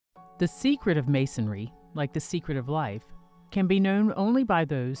The secret of Masonry, like the secret of life, can be known only by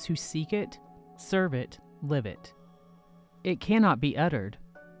those who seek it, serve it, live it. It cannot be uttered.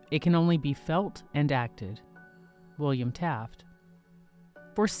 It can only be felt and acted. William Taft.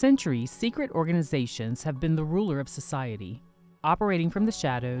 For centuries, secret organizations have been the ruler of society, operating from the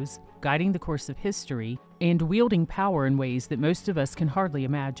shadows, guiding the course of history, and wielding power in ways that most of us can hardly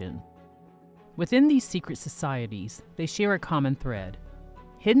imagine. Within these secret societies, they share a common thread: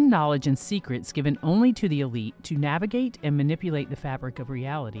 hidden knowledge and secrets given only to the elite to navigate and manipulate the fabric of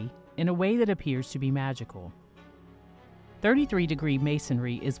reality in a way that appears to be magical. 33-degree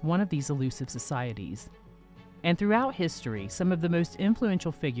Masonry is one of these elusive societies. And throughout history, some of the most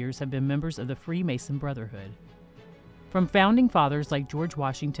influential figures have been members of the Freemason Brotherhood. From founding fathers like George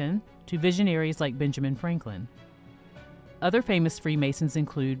Washington to visionaries like Benjamin Franklin. Other famous Freemasons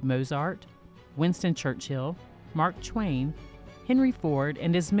include Mozart, Winston Churchill, Mark Twain, Henry Ford,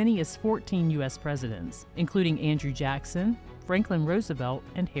 and as many as 14 U.S. presidents, including Andrew Jackson, Franklin Roosevelt,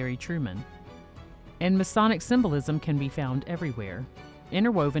 and Harry Truman. And Masonic symbolism can be found everywhere,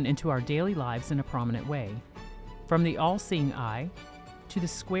 interwoven into our daily lives in a prominent way. From the all-seeing eye, to the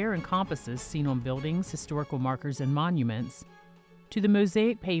square and compasses seen on buildings, historical markers, and monuments, to the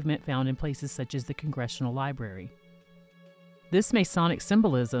mosaic pavement found in places such as the Congressional Library. This Masonic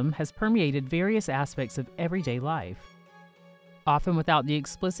symbolism has permeated various aspects of everyday life, often without the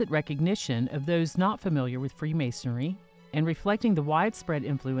explicit recognition of those not familiar with Freemasonry and reflecting the widespread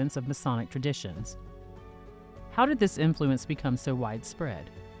influence of Masonic traditions. How did this influence become so widespread?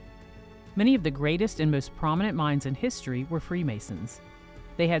 Many of the greatest and most prominent minds in history were Freemasons.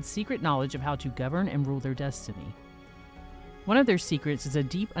 They had secret knowledge of how to govern and rule their destiny. One of their secrets is a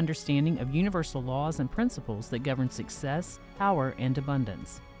deep understanding of universal laws and principles that govern success, power, and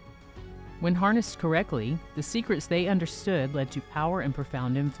abundance. When harnessed correctly, the secrets they understood led to power and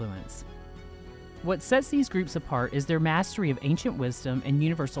profound influence. What sets these groups apart is their mastery of ancient wisdom and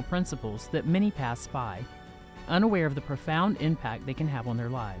universal principles that many pass by, unaware of the profound impact they can have on their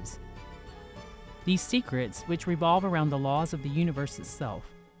lives. These secrets, which revolve around the laws of the universe itself,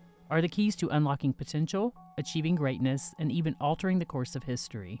 are the keys to unlocking potential, achieving greatness, and even altering the course of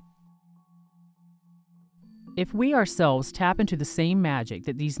history. If we ourselves tap into the same magic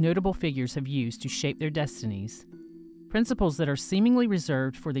that these notable figures have used to shape their destinies, principles that are seemingly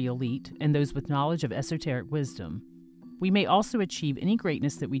reserved for the elite and those with knowledge of esoteric wisdom, we may also achieve any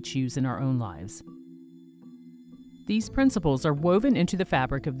greatness that we choose in our own lives. These principles are woven into the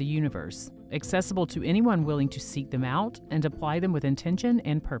fabric of the universe, accessible to anyone willing to seek them out and apply them with intention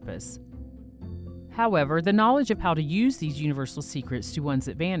and purpose. However, the knowledge of how to use these universal secrets to one's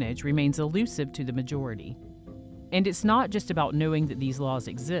advantage remains elusive to the majority. And it's not just about knowing that these laws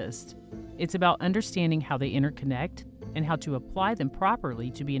exist, it's about understanding how they interconnect and how to apply them properly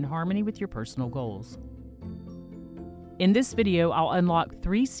to be in harmony with your personal goals. In this video, I'll unlock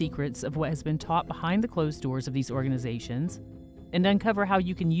 3 secrets of what has been taught behind the closed doors of these organizations and uncover how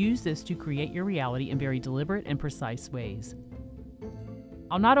you can use this to create your reality in very deliberate and precise ways.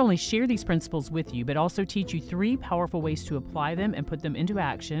 I'll not only share these principles with you, but also teach you 3 powerful ways to apply them and put them into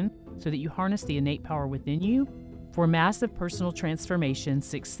action so that you harness the innate power within you for massive personal transformation,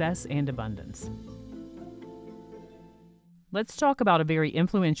 success, and abundance. Let's talk about a very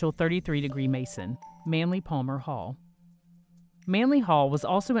influential 33-degree Mason, Manly Palmer Hall. Manly Hall was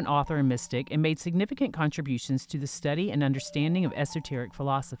also an author and mystic and made significant contributions to the study and understanding of esoteric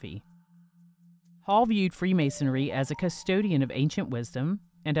philosophy. Hall viewed Freemasonry as a custodian of ancient wisdom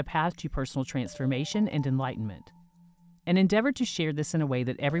and a path to personal transformation and enlightenment, and endeavored to share this in a way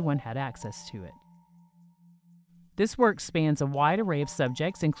that everyone had access to it. This work spans a wide array of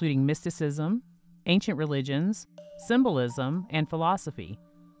subjects including mysticism, ancient religions, symbolism, and philosophy,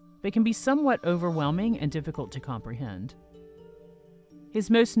 but can be somewhat overwhelming and difficult to comprehend. His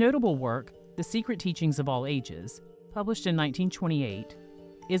most notable work, The Secret Teachings of All Ages, published in 1928,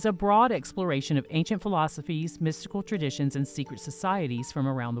 is a broad exploration of ancient philosophies, mystical traditions, and secret societies from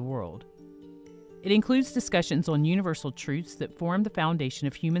around the world. It includes discussions on universal truths that form the foundation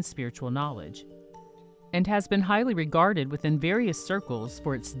of human spiritual knowledge, and has been highly regarded within various circles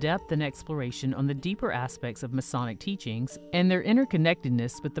for its depth and exploration on the deeper aspects of Masonic teachings and their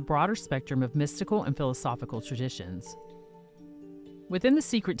interconnectedness with the broader spectrum of mystical and philosophical traditions. Within the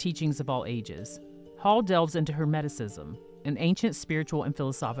Secret Teachings of All Ages, Hall delves into Hermeticism, an ancient spiritual and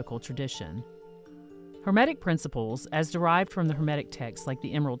philosophical tradition. Hermetic principles, as derived from the Hermetic texts like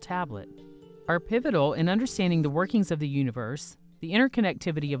the Emerald Tablet, are pivotal in understanding the workings of the universe, the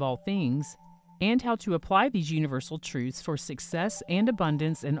interconnectivity of all things, and how to apply these universal truths for success and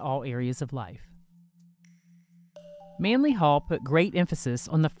abundance in all areas of life. Manly Hall put great emphasis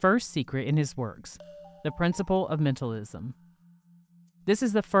on the first secret in his works, the principle of mentalism. This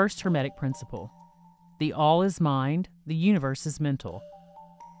is the first Hermetic principle. The all is mind, the universe is mental.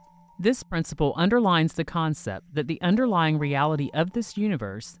 This principle underlines the concept that the underlying reality of this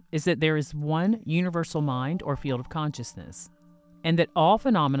universe is that there is one universal mind or field of consciousness, and that all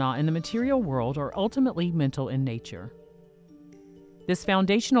phenomena in the material world are ultimately mental in nature. This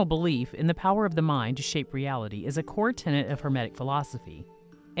foundational belief in the power of the mind to shape reality is a core tenet of Hermetic philosophy,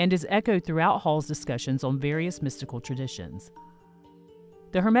 and is echoed throughout Hall's discussions on various mystical traditions.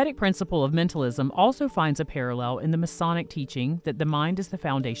 The Hermetic principle of mentalism also finds a parallel in the Masonic teaching that the mind is the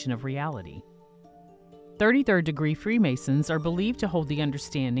foundation of reality. 33rd degree Freemasons are believed to hold the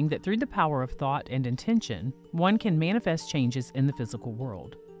understanding that through the power of thought and intention, one can manifest changes in the physical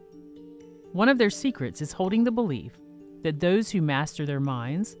world. One of their secrets is holding the belief that those who master their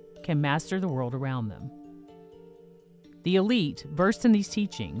minds can master the world around them. The elite, versed in these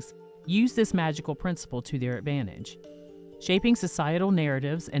teachings, use this magical principle to their advantage, shaping societal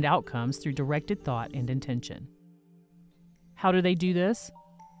narratives and outcomes through directed thought and intention. How do they do this?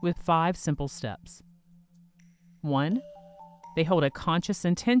 With 5 simple steps. 1. They hold a conscious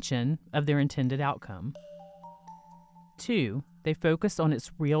intention of their intended outcome. 2. They focus on its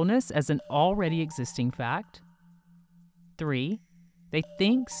realness as an already existing fact. 3. They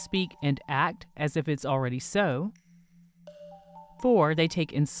think, speak, and act as if it's already so. 4. They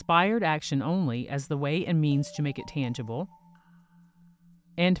take inspired action only as the way and means to make it tangible.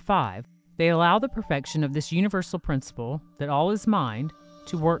 And 5. They allow the perfection of this universal principle, that all is mind,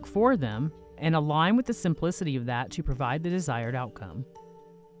 to work for them and align with the simplicity of that to provide the desired outcome.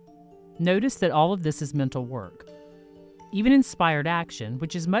 Notice that all of this is mental work. Even inspired action,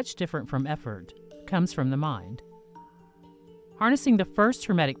 which is much different from effort, comes from the mind. Harnessing the first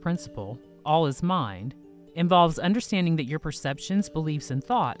Hermetic principle, all is mind, involves understanding that your perceptions, beliefs, and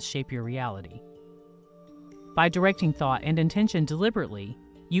thoughts shape your reality. By directing thought and intention deliberately,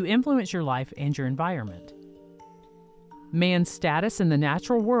 you influence your life and your environment. Man's status in the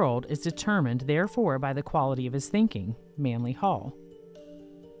natural world is determined, therefore, by the quality of his thinking, Manly Hall.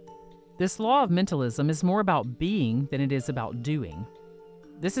 This law of mentalism is more about being than it is about doing.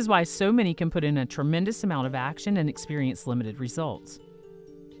 This is why so many can put in a tremendous amount of action and experience limited results.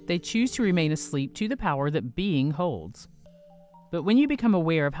 They choose to remain asleep to the power that being holds. But when you become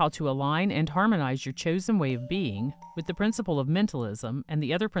aware of how to align and harmonize your chosen way of being with the principle of mentalism and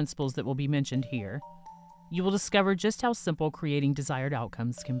the other principles that will be mentioned here, you will discover just how simple creating desired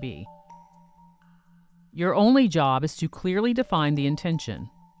outcomes can be. Your only job is to clearly define the intention,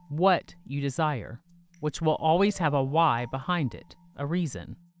 what you desire, which will always have a why behind it, a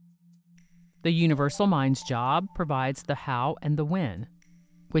reason. The universal mind's job provides the how and the when,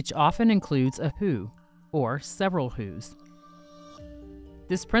 which often includes a who, or several whos.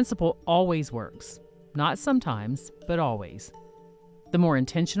 This principle always works, not sometimes, but always. The more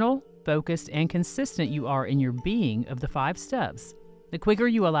intentional, focused, and consistent you are in your being of the 5 steps, the quicker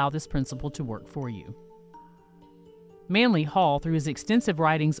you allow this principle to work for you. Manly Hall, through his extensive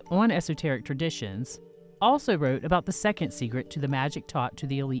writings on esoteric traditions, also wrote about the second secret to the magic taught to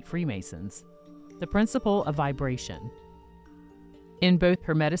the elite Freemasons, the principle of vibration. In both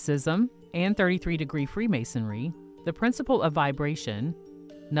Hermeticism and 33-degree Freemasonry, the principle of vibration,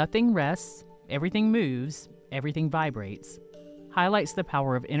 nothing rests, everything moves, everything vibrates, highlights the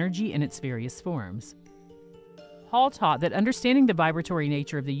power of energy in its various forms. Hall taught that understanding the vibratory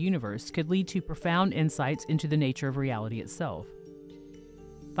nature of the universe could lead to profound insights into the nature of reality itself.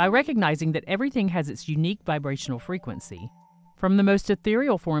 By recognizing that everything has its unique vibrational frequency, from the most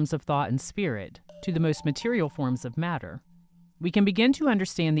ethereal forms of thought and spirit to the most material forms of matter, we can begin to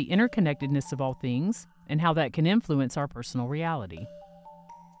understand the interconnectedness of all things and how that can influence our personal reality.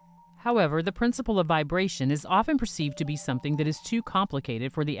 However, the principle of vibration is often perceived to be something that is too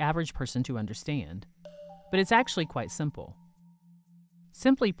complicated for the average person to understand. But it's actually quite simple.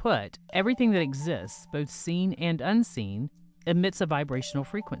 Simply put, everything that exists, both seen and unseen, emits a vibrational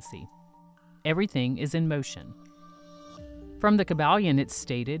frequency. Everything is in motion. From the Kabbalion, it's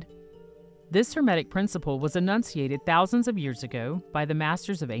stated, "This Hermetic principle was enunciated thousands of years ago by the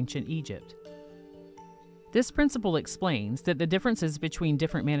masters of ancient Egypt." This principle explains that the differences between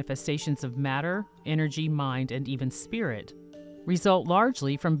different manifestations of matter, energy, mind, and even spirit result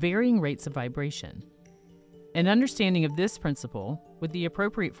largely from varying rates of vibration. An understanding of this principle, with the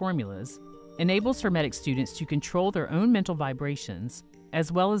appropriate formulas, enables Hermetic students to control their own mental vibrations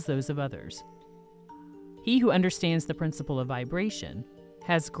as well as those of others. He who understands the principle of vibration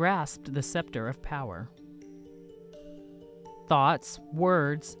has grasped the scepter of power. Thoughts,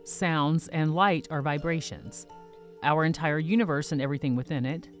 words, sounds, and light are vibrations. Our entire universe and everything within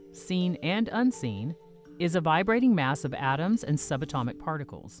it, seen and unseen, is a vibrating mass of atoms and subatomic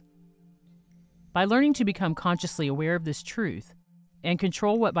particles. By learning to become consciously aware of this truth and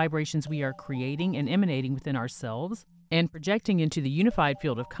control what vibrations we are creating and emanating within ourselves and projecting into the unified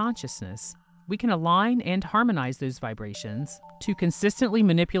field of consciousness, we can align and harmonize those vibrations to consistently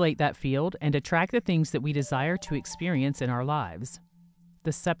manipulate that field and attract the things that we desire to experience in our lives.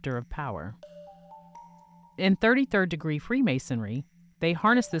 The scepter of power. In 33rd degree Freemasonry, they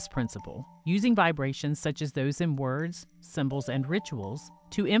harness this principle, using vibrations such as those in words, symbols, and rituals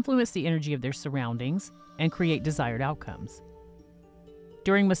to influence the energy of their surroundings and create desired outcomes.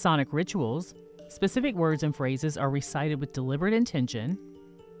 During Masonic rituals, specific words and phrases are recited with deliberate intention,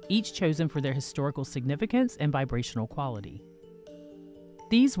 each chosen for their historical significance and vibrational quality.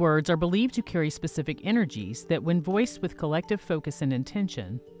 These words are believed to carry specific energies that, when voiced with collective focus and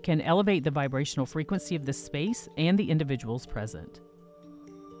intention, can elevate the vibrational frequency of the space and the individuals present.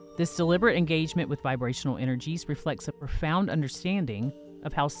 This deliberate engagement with vibrational energies reflects a profound understanding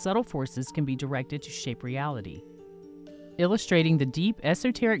of how subtle forces can be directed to shape reality, illustrating the deep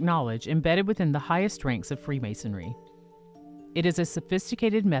esoteric knowledge embedded within the highest ranks of Freemasonry. It is a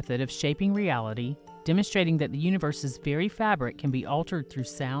sophisticated method of shaping reality, demonstrating that the universe's very fabric can be altered through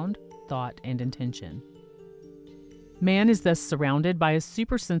sound, thought, and intention. Man is thus surrounded by a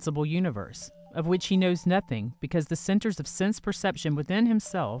supersensible universe, of which he knows nothing because the centers of sense perception within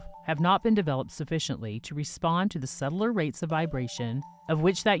himself have not been developed sufficiently to respond to the subtler rates of vibration of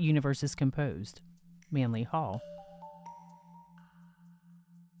which that universe is composed. Manly Hall.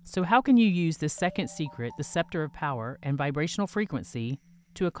 So how can you use this second secret, the scepter of power and vibrational frequency,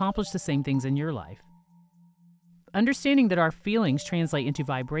 to accomplish the same things in your life? Understanding that our feelings translate into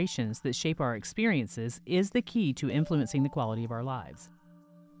vibrations that shape our experiences is the key to influencing the quality of our lives.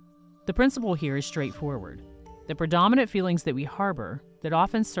 The principle here is straightforward. The predominant feelings that we harbor, that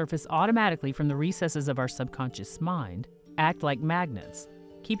often surface automatically from the recesses of our subconscious mind, act like magnets,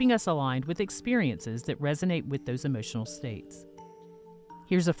 keeping us aligned with experiences that resonate with those emotional states.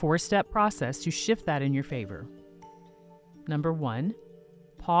 Here's a 4-step process to shift that in your favor. Number 1,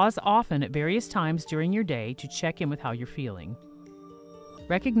 pause often at various times during your day to check in with how you're feeling.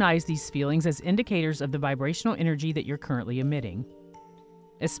 Recognize these feelings as indicators of the vibrational energy that you're currently emitting.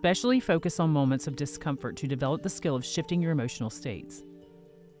 Especially focus on moments of discomfort to develop the skill of shifting your emotional states.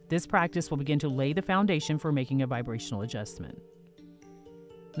 This practice will begin to lay the foundation for making a vibrational adjustment.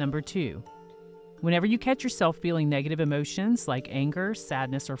 Number 2, whenever you catch yourself feeling negative emotions like anger,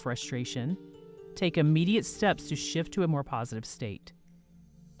 sadness, or frustration, take immediate steps to shift to a more positive state.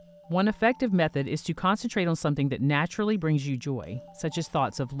 One effective method is to concentrate on something that naturally brings you joy, such as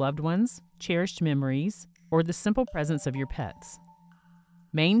thoughts of loved ones, cherished memories, or the simple presence of your pets.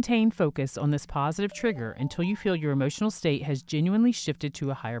 Maintain focus on this positive trigger until you feel your emotional state has genuinely shifted to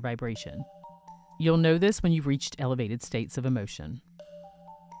a higher vibration. You'll know this when you've reached elevated states of emotion.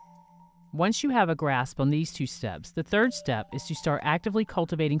 Once you have a grasp on these 2 steps, the 3rd step is to start actively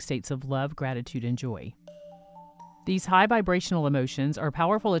cultivating states of love, gratitude, and joy. These high vibrational emotions are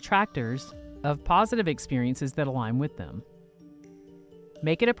powerful attractors of positive experiences that align with them.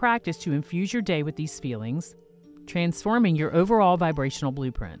 Make it a practice to infuse your day with these feelings, transforming your overall vibrational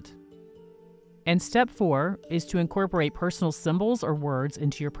blueprint. And step 4 is to incorporate personal symbols or words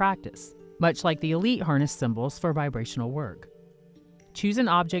into your practice, much like the elite harness symbols for vibrational work. Choose an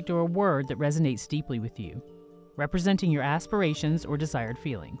object or a word that resonates deeply with you, representing your aspirations or desired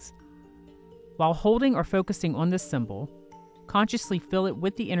feelings. While holding or focusing on this symbol, consciously fill it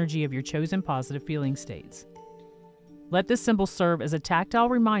with the energy of your chosen positive feeling states. Let this symbol serve as a tactile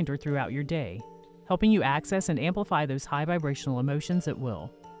reminder throughout your day, helping you access and amplify those high vibrational emotions at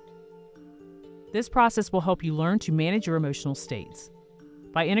will. This process will help you learn to manage your emotional states.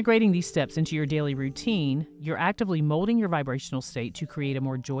 By integrating these steps into your daily routine, you're actively molding your vibrational state to create a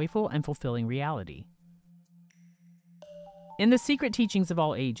more joyful and fulfilling reality. In the Secret Teachings of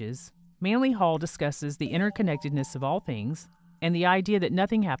All Ages, Manly Hall discusses the interconnectedness of all things and the idea that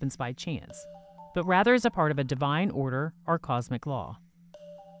nothing happens by chance, but rather as a part of a divine order or cosmic law.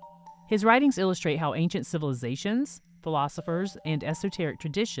 His writings illustrate how ancient civilizations, philosophers, and esoteric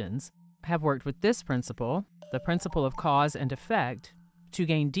traditions have worked with this principle, the principle of cause and effect, to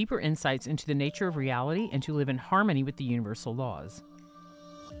gain deeper insights into the nature of reality and to live in harmony with the universal laws.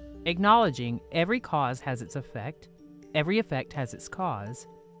 Acknowledging every cause has its effect, every effect has its cause,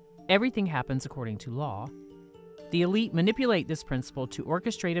 everything happens according to law, the elite manipulate this principle to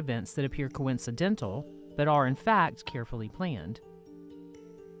orchestrate events that appear coincidental, but are in fact carefully planned.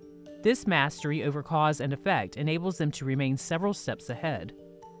 This mastery over cause and effect enables them to remain several steps ahead,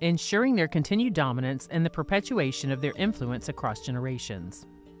 ensuring their continued dominance and the perpetuation of their influence across generations.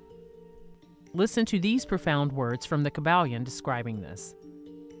 Listen to these profound words from the Kabbalion describing this.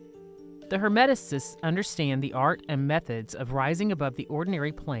 The Hermeticists understand the art and methods of rising above the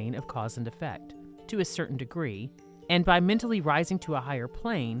ordinary plane of cause and effect, to a certain degree, and by mentally rising to a higher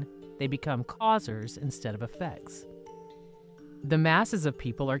plane, they become causers instead of effects. The masses of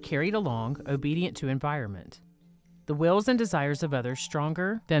people are carried along, obedient to environment. The wills and desires of others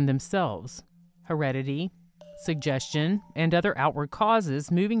stronger than themselves, heredity, suggestion, and other outward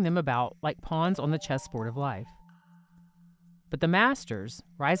causes moving them about like pawns on the chessboard of life. But the masters,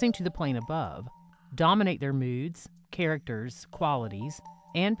 rising to the plane above, dominate their moods, characters, qualities,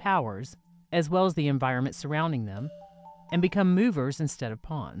 and powers, as well as the environment surrounding them, and become movers instead of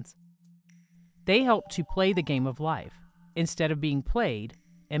pawns. They help to play the game of life, instead of being played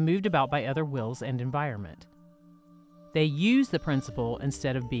and moved about by other wills and environment. They use the principle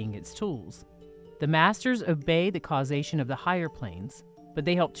instead of being its tools. The masters obey the causation of the higher planes, but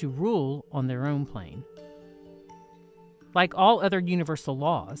they help to rule on their own plane. Like all other universal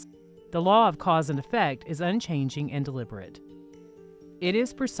laws, the law of cause and effect is unchanging and deliberate. It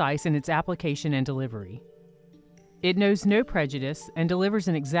is precise in its application and delivery. It knows no prejudice and delivers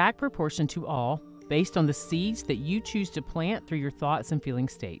an exact proportion to all based on the seeds that you choose to plant through your thoughts and feeling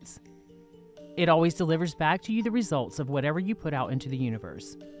states. It always delivers back to you the results of whatever you put out into the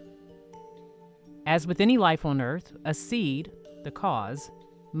universe. As with any life on Earth, a seed, the cause,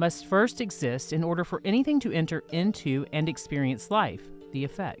 must first exist in order for anything to enter into and experience life, the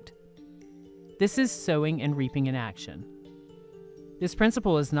effect. This is sowing and reaping in action. This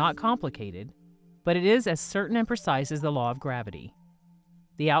principle is not complicated, but it is as certain and precise as the law of gravity.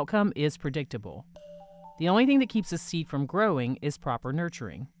 The outcome is predictable. The only thing that keeps a seed from growing is proper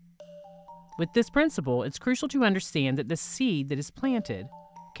nurturing. With this principle, it's crucial to understand that the seed that is planted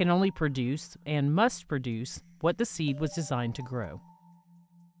can only produce and must produce what the seed was designed to grow.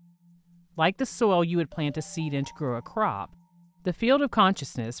 Like the soil you would plant a seed in to grow a crop, the field of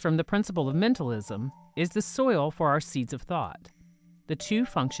consciousness from the principle of mentalism is the soil for our seeds of thought. The two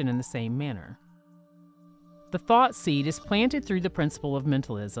function in the same manner. The thought seed is planted through the principle of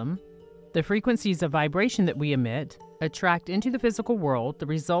mentalism. The frequencies of vibration that we emit attract into the physical world the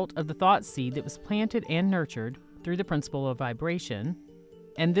result of the thought seed that was planted and nurtured through the principle of vibration,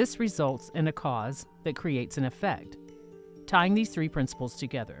 and this results in a cause that creates an effect, tying these three principles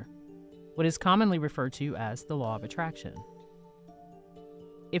together, what is commonly referred to as the law of attraction.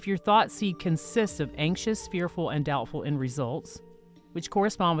 If your thought seed consists of anxious, fearful, and doubtful end results, which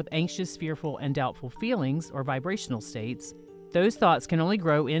correspond with anxious, fearful, and doubtful feelings or vibrational states, those thoughts can only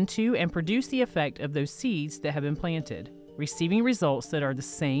grow into and produce the effect of those seeds that have been planted, receiving results that are the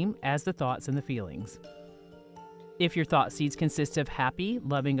same as the thoughts and the feelings. If your thought seeds consist of happy,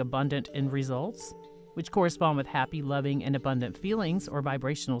 loving, abundant end results, which correspond with happy, loving, and abundant feelings or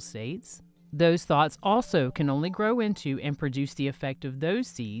vibrational states, those thoughts also can only grow into and produce the effect of those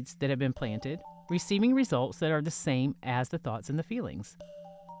seeds that have been planted, receiving results that are the same as the thoughts and the feelings.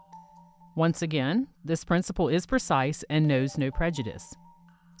 Once again, this principle is precise and knows no prejudice.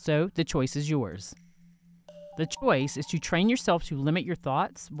 So the choice is yours. The choice is to train yourself to limit your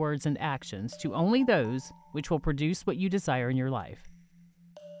thoughts, words, and actions to only those which will produce what you desire in your life.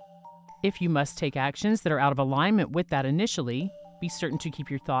 If you must take actions that are out of alignment with that initially, be certain to keep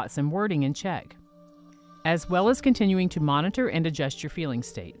your thoughts and wording in check, as well as continuing to monitor and adjust your feeling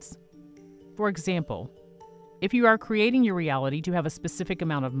states. For example, if you are creating your reality to have a specific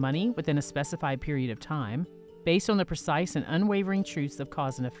amount of money within a specified period of time, based on the precise and unwavering truths of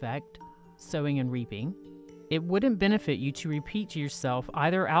cause and effect, sowing and reaping, it wouldn't benefit you to repeat to yourself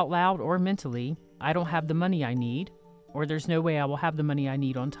either out loud or mentally, "I don't have the money I need," or "there's no way I will have the money I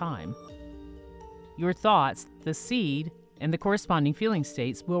need on time." Your thoughts, the seed, and the corresponding feeling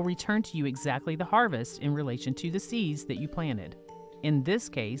states will return to you exactly the harvest in relation to the seeds that you planted. In this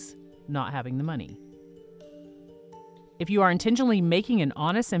case, not having the money. If you are intentionally making an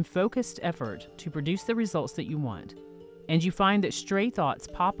honest and focused effort to produce the results that you want, and you find that stray thoughts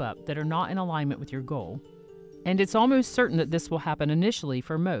pop up that are not in alignment with your goal, and it's almost certain that this will happen initially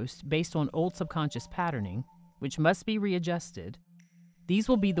for most based on old subconscious patterning, which must be readjusted, these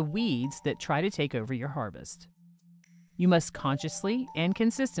will be the weeds that try to take over your harvest. You must consciously and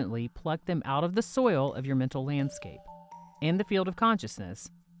consistently pluck them out of the soil of your mental landscape and the field of consciousness,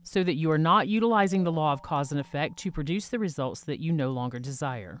 so that you are not utilizing the law of cause and effect to produce the results that you no longer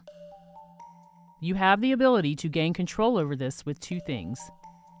desire. You have the ability to gain control over this with two things: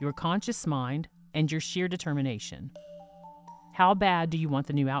 your conscious mind and your sheer determination. How bad do you want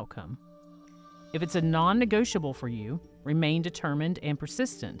the new outcome? If it's a non-negotiable for you, Remain determined and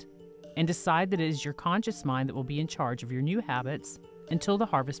persistent, and decide that it is your conscious mind that will be in charge of your new habits until the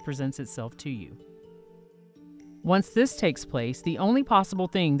harvest presents itself to you. Once this takes place, the only possible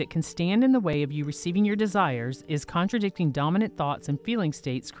thing that can stand in the way of you receiving your desires is contradicting dominant thoughts and feeling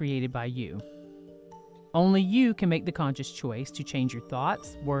states created by you. Only you can make the conscious choice to change your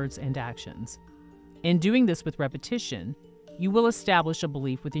thoughts, words, and actions. In doing this with repetition, you will establish a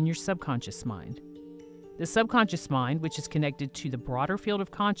belief within your subconscious mind. The subconscious mind, which is connected to the broader field of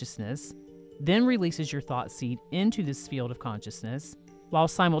consciousness, then releases your thought seed into this field of consciousness, while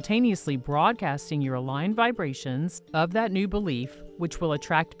simultaneously broadcasting your aligned vibrations of that new belief, which will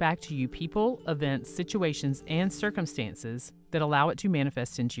attract back to you people, events, situations, and circumstances that allow it to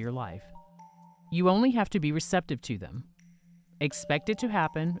manifest into your life. You only have to be receptive to them. Expect it to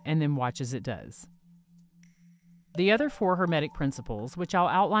happen, and then watch as it does. The other 4 Hermetic principles, which I'll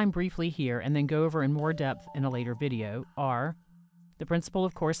outline briefly here and then go over in more depth in a later video, are the principle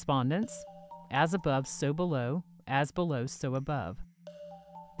of correspondence, as above, so below, as below, so above.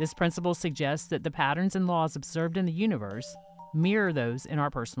 This principle suggests that the patterns and laws observed in the universe mirror those in our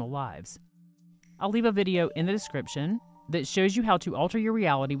personal lives. I'll leave a video in the description that shows you how to alter your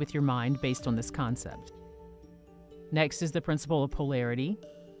reality with your mind based on this concept. Next is the principle of polarity.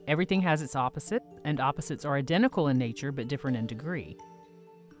 Everything has its opposite, and opposites are identical in nature but different in degree.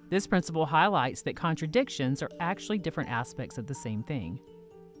 This principle highlights that contradictions are actually different aspects of the same thing.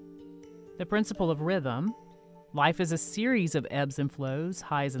 The principle of rhythm. Life is a series of ebbs and flows,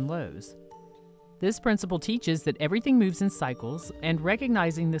 highs and lows. This principle teaches that everything moves in cycles, and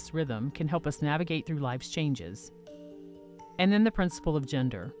recognizing this rhythm can help us navigate through life's changes. And then the principle of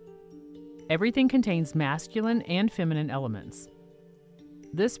gender. Everything contains masculine and feminine elements.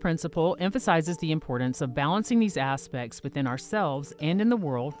 This principle emphasizes the importance of balancing these aspects within ourselves and in the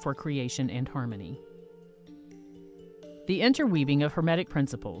world for creation and harmony. The interweaving of Hermetic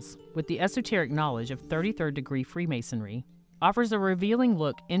principles with the esoteric knowledge of 33rd degree Freemasonry offers a revealing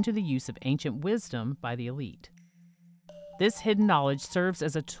look into the use of ancient wisdom by the elite. This hidden knowledge serves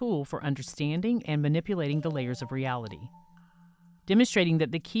as a tool for understanding and manipulating the layers of reality, demonstrating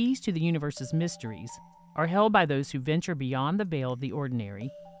that the keys to the universe's mysteries are held by those who venture beyond the veil of the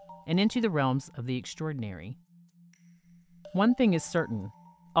ordinary and into the realms of the extraordinary. One thing is certain,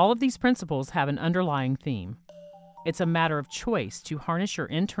 all of these principles have an underlying theme. It's a matter of choice to harness your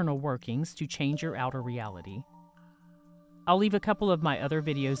internal workings to change your outer reality. I'll leave a couple of my other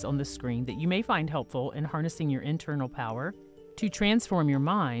videos on the screen that you may find helpful in harnessing your internal power to transform your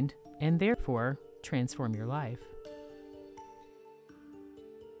mind and therefore transform your life.